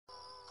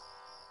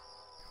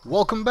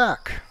Welcome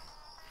back.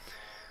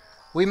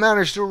 We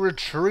managed to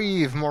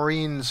retrieve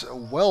Maureen's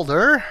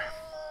welder.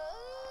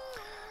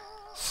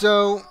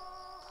 So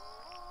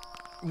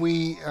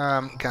we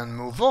can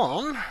move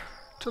on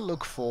to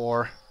look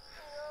for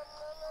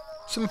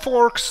some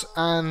forks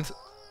and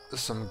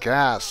some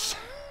gas.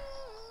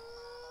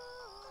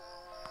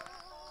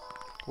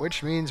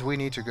 Which means we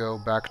need to go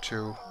back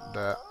to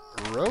the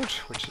road,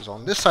 which is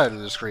on this side of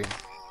the screen.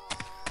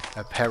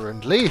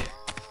 Apparently.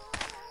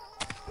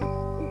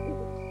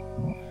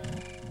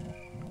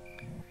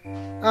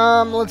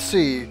 Let's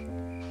see.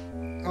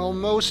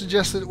 Mo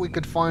suggested we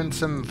could find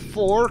some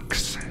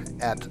forks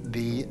at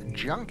the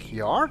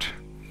junkyard,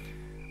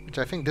 which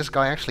I think this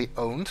guy actually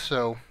owned,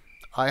 so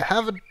I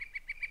have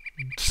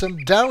some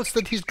doubts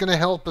that he's gonna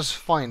help us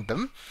find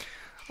them.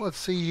 Let's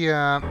see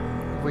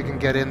if we can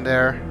get in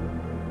there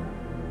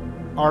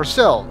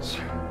ourselves.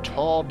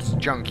 Todd's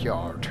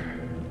junkyard.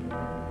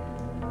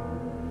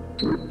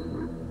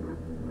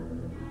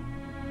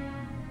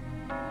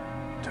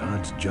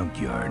 Todd's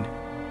junkyard.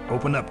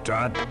 Open up,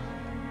 Todd.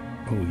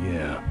 Oh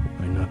yeah,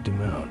 I knocked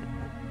him out.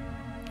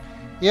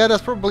 Yeah,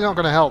 that's probably not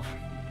gonna help.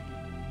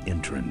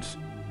 Entrance.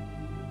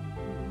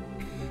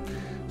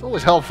 It's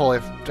always helpful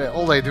if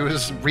all they do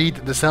is read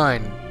the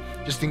sign,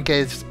 just in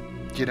case,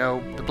 you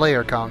know, the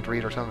player can't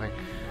read or something.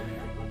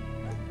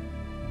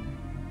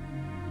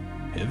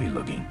 Heavy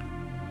looking.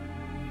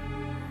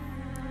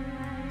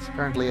 It's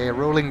apparently a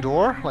rolling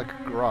door, like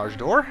a garage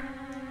door.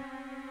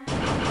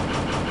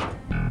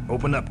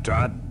 Open up,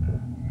 Todd.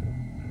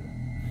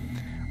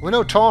 We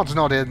know Todd's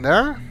not in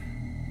there,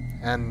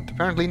 and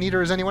apparently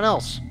neither is anyone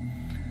else.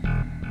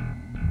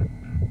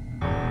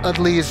 At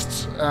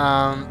least,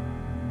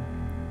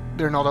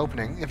 they're not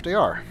opening if they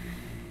are.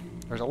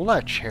 There's a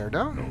latch here,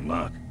 though. No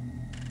lock.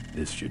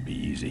 This should be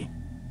easy.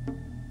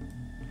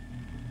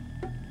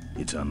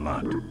 It's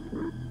unlocked.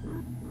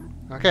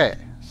 Okay,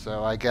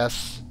 so I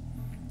guess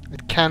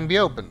it can be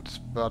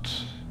opened, but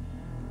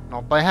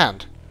not by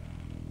hand.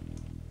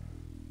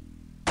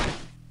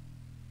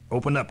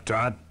 Open up,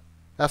 Todd.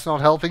 That's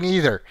not helping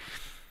either.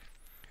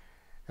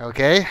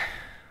 Okay,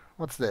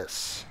 what's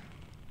this?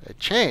 A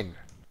chain.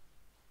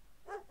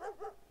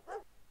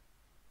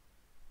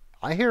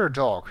 I hear a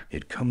dog.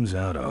 It comes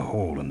out a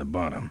hole in the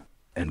bottom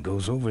and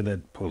goes over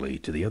that pulley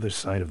to the other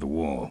side of the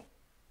wall.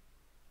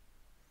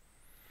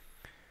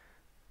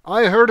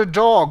 I heard a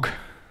dog.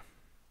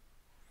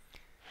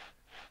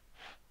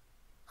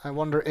 I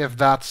wonder if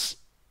that's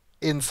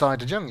inside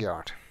the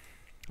junkyard.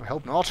 I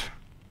hope not.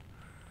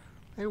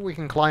 Maybe we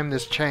can climb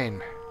this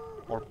chain.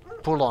 Or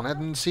pull on it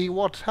and see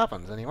what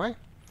happens, anyway.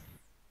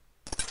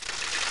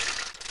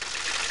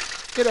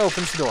 It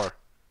opens the door.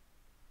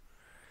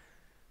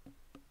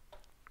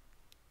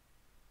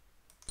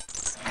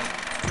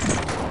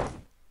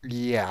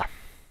 Yeah.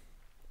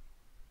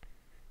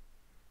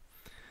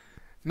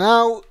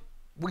 Now,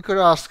 we could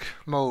ask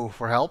Mo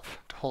for help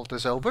to hold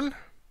this open.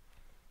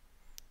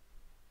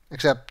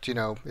 Except, you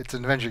know, it's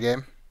an adventure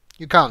game.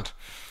 You can't.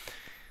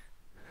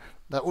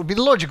 That would be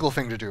the logical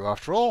thing to do,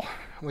 after all.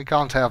 We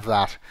can't have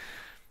that.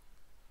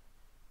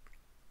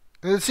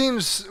 It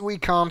seems we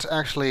can't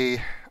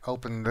actually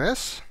open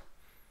this.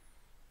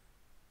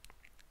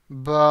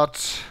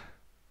 But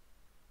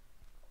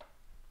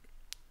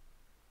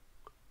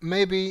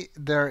maybe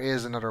there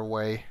is another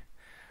way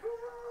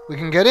we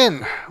can get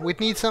in. We'd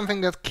need something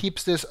that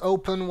keeps this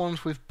open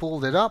once we've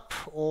pulled it up,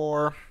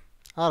 or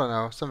I don't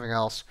know, something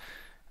else.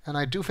 And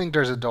I do think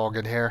there's a dog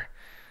in here.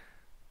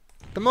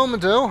 At the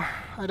moment, though,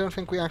 I don't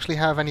think we actually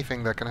have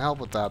anything that can help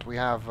with that. We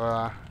have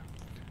a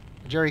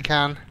jerry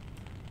can.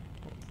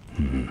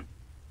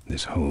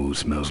 This hose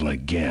smells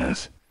like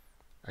gas.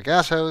 A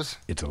gas hose.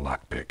 It's a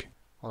lockpick.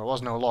 Well, there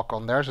was no lock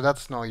on there, so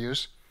that's no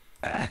use.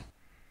 Ah.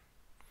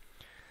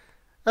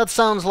 That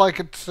sounds like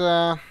it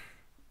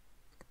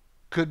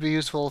could be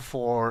useful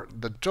for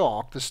the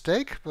dog, the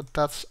steak, but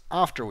that's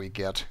after we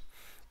get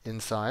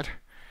inside.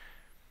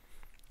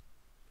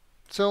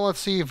 So let's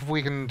see if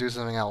we can do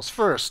something else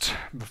first,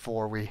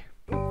 before we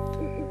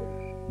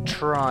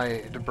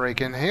try to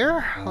break in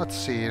here. Let's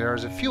see,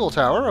 there's a fuel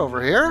tower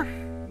over here,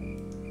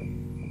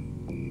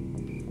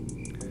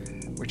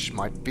 which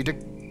might be the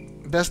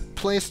best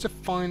place to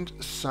find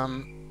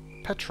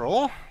some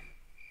petrol.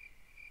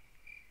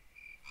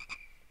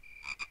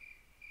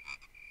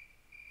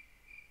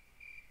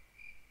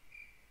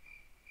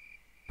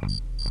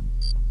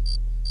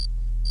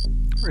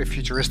 Very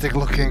futuristic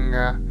looking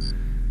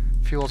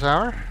fuel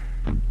tower.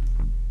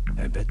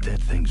 I bet that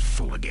thing's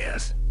full of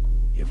gas.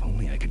 If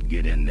only I could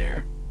get in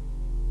there.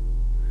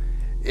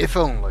 If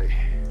only.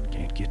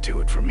 Can't get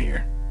to it from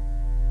here.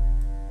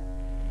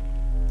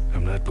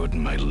 I'm not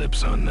putting my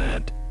lips on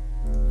that.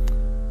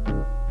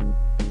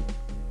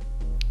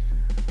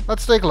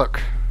 Let's take a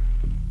look.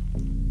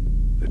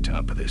 The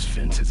top of this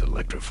fence is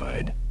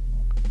electrified.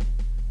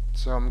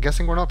 So I'm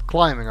guessing we're not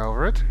climbing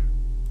over it.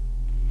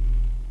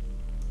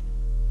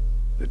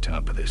 The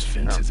top of this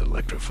fence is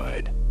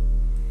electrified.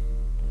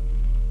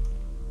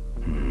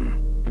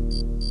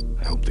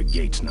 I hope the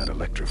gate's not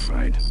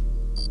electrified.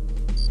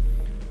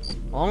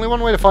 Only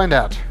one way to find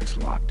out.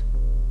 Looks locked.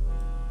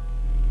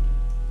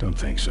 Don't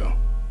think so.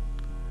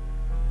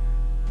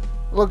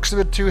 Looks a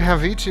bit too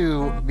heavy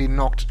to be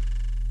knocked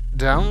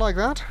down like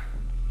that.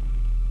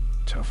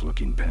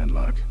 Tough-looking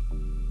padlock.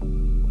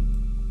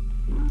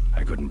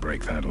 I couldn't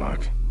break that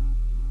lock.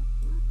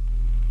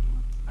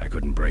 I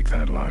couldn't break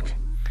that lock.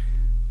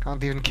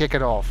 Can't even kick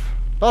it off.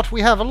 But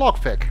we have a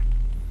lockpick.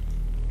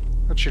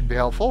 That should be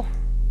helpful.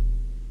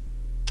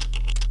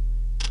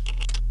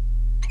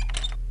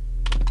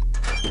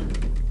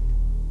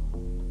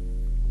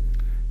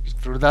 Just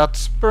threw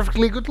that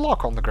perfectly good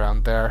lock on the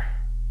ground there.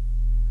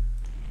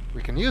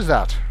 We can use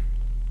that.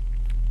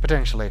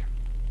 Potentially.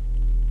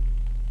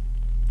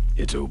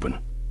 It's open.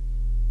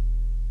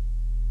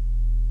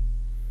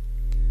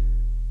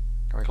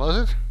 Can we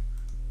close it?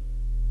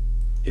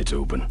 It's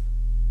open.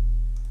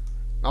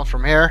 Not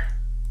from here.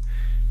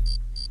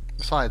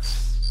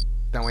 Besides,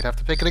 then we'd have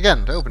to pick it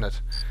again to open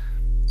it.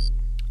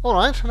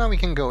 Alright, now we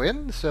can go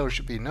in, so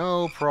should be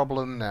no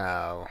problem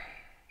now.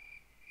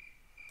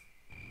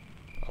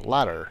 A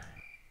ladder.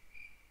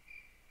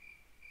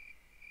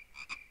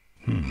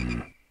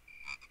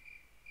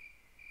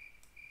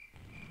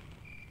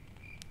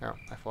 Oh,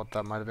 I thought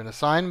that might have been a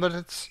sign, but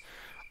it's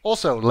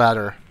also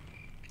ladder.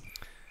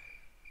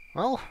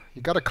 Well,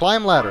 you gotta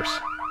climb ladders.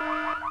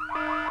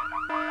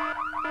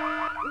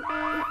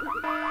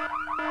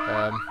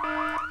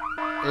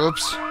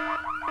 Oops.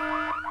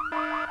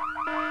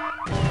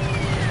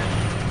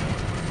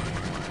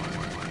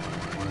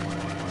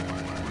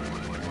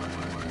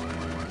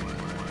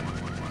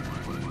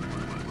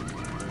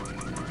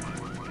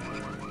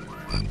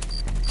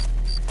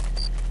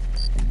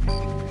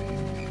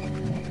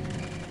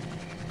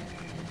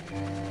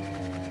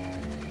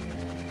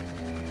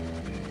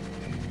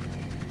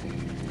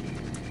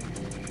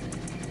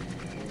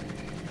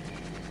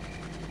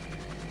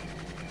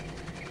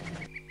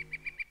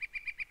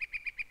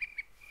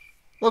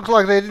 Looks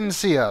like they didn't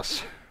see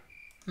us.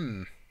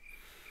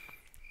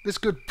 This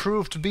could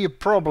prove to be a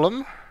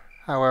problem,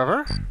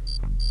 however.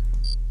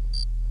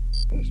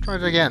 Let's try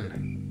it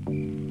again.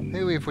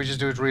 Maybe if we just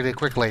do it really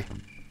quickly.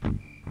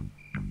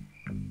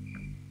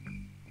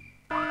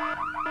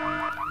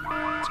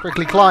 Let's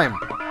quickly climb.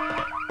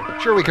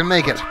 Sure we can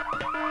make it. All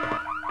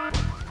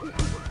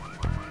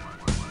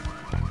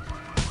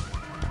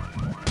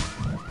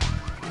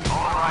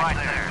right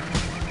there.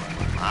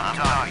 I'm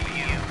talking to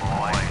you,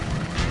 boy.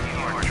 You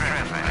are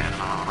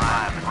trespassing on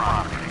private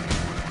property.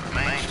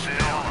 Remain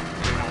still,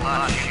 and we'll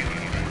not shoot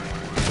you.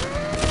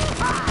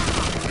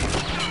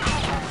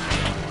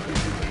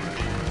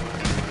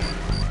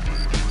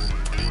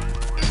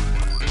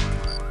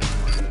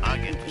 I'll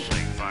get the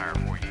safe fire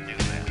before you do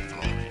that,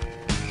 Floyd.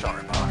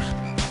 Sorry, boss.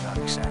 Got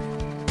excited.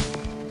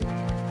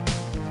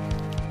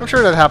 I'm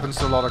sure that happens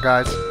to a lot of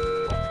guys.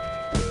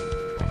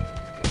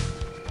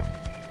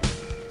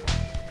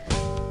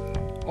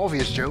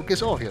 Obvious joke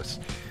is obvious.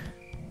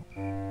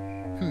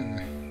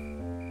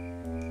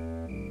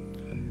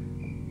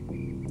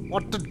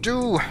 What to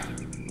do?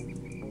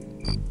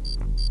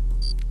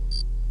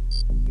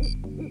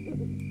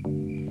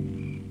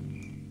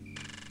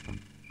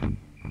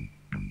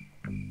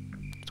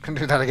 Just gonna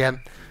do that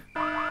again.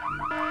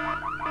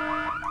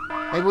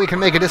 Maybe we can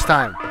make it this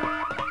time.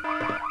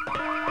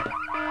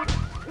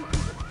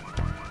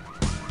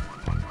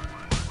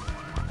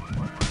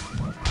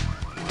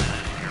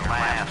 Your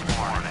last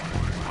warning.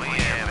 We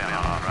have been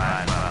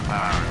authorized by the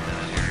powers of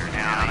this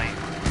county.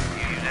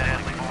 Use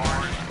deadly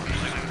force,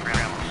 pursue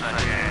criminals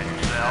such as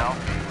yourself,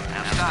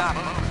 and stop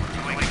moving so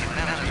we can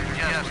administer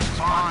justice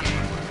upon you.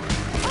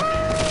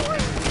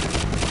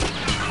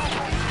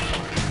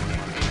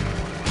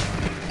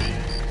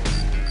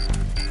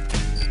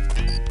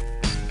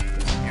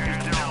 You're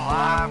still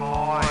alive,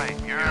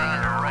 boy. You're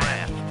under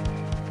arrest.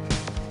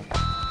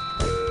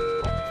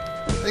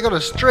 They got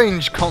a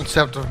strange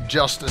concept of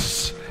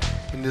justice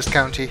in this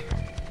county.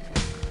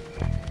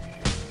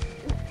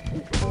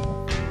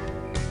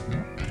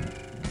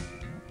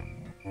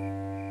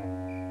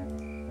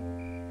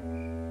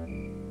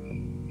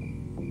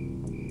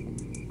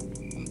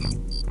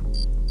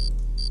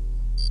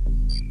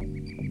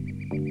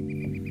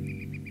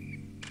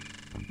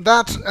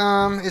 That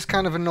is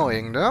kind of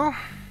annoying, though.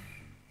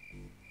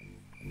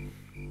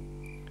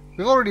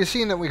 We've already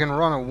seen that we can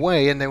run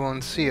away and they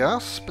won't see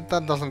us, but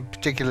that doesn't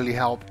particularly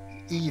help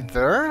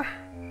either.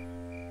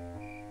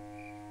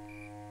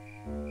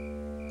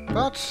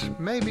 But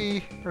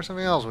maybe there's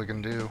something else we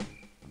can do.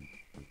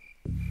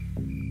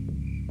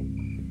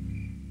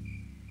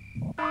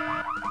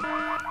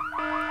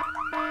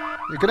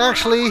 You can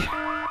actually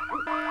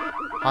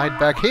hide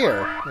back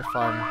here, if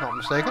I'm not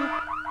mistaken.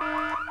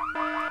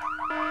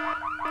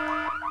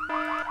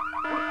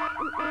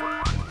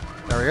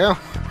 There we go.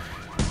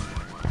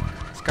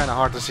 It's kind of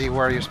hard to see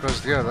where you're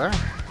supposed to go there.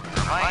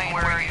 Remain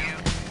where are you?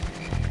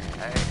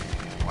 Hey,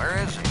 where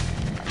is it?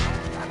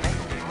 I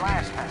named him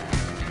last time.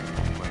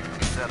 Well,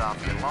 you set off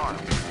the alarm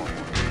before.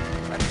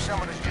 Maybe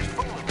somebody's just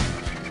fooling me.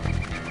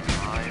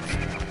 Oh,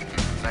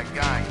 it's that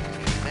guy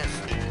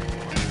missing.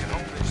 You can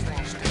hold this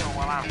thing still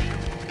while I'm...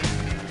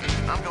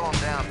 I'm going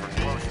down for a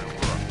closer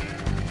look.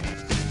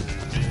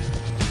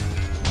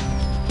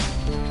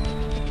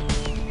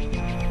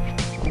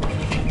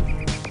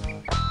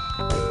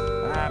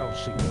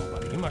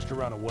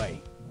 run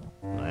away.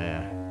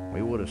 Nah,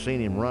 we would have seen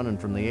him running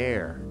from the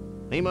air.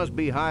 He must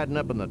be hiding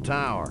up in the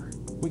tower.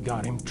 We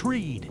got him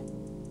treed.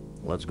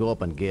 Let's go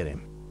up and get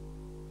him.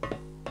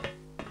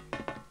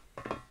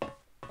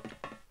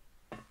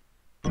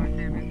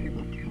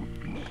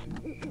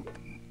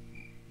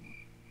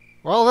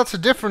 Well, that's a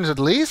difference at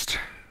least.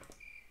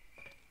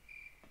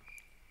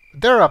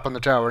 They're up on the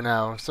tower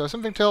now, so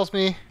something tells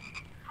me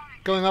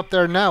going up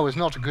there now is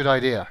not a good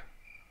idea.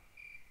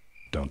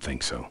 Don't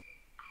think so.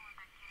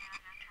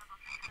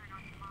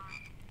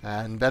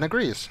 And Ben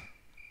agrees.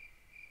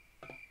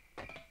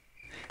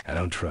 I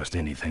don't trust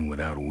anything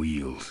without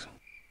wheels.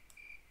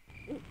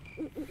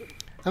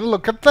 And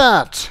look at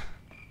that!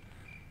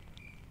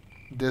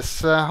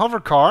 This hover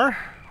car,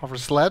 hover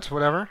sled,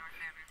 whatever,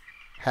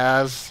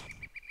 has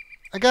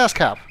a gas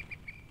cap.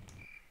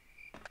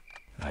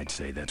 I'd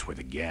say that's where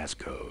the gas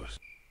goes.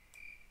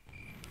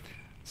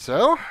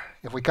 So,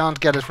 if we can't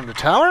get it from the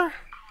tower,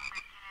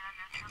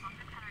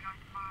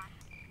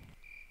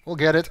 we'll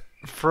get it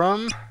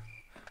from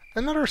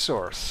another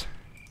source.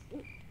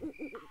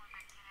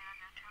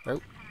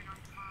 Oh,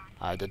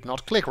 I did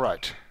not click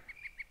right.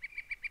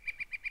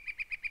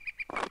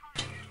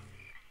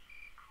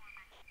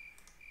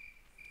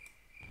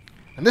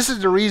 And this is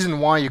the reason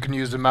why you can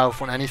use the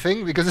mouth on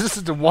anything, because this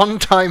is the one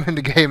time in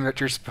the game that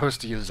you're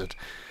supposed to use it.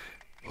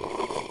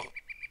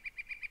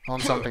 On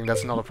something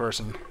that's not a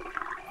person.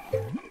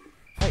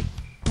 Hey,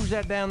 who's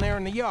that down there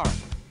in the yard?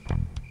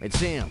 It's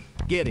him.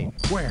 Get him.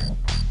 Where?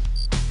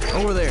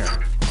 Over there.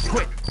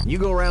 Quick. You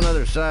go around the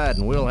other side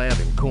and we'll have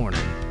him cornered.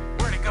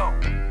 Where'd he go?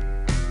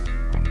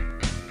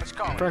 Let's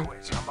call Frank. it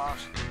quits, huh, boss?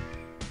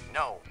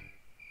 No.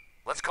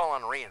 Let's call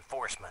on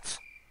reinforcements.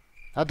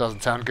 That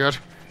doesn't sound good.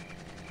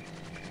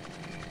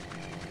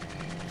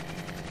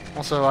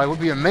 Also, I would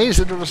be amazed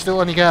if there was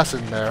still any gas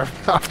in there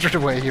after the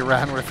way he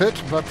ran with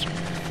it, but...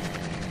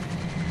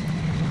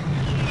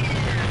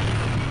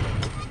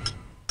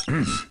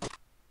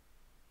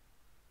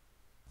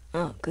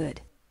 Oh,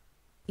 good.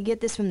 You get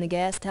this from the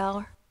gas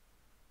tower?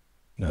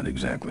 Not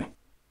exactly.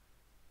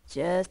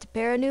 Just a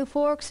pair of new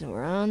forks and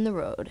we're on the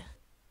road.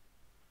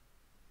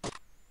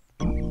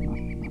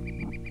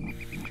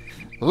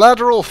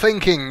 Lateral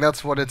thinking,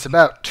 that's what it's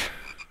about.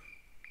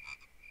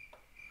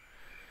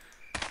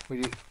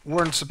 We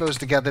weren't supposed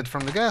to get it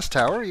from the gas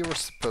tower, you were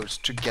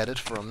supposed to get it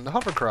from the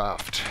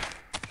hovercraft.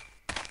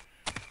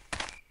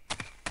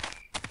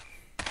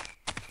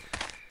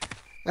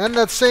 And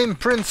that same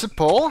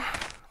principle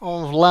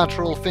of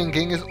lateral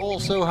thinking is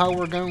also how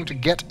we're going to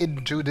get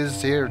into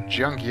this here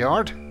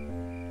junkyard.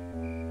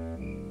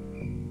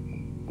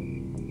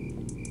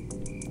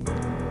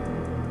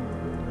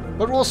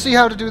 But we'll see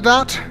how to do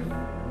that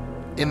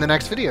in the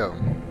next video.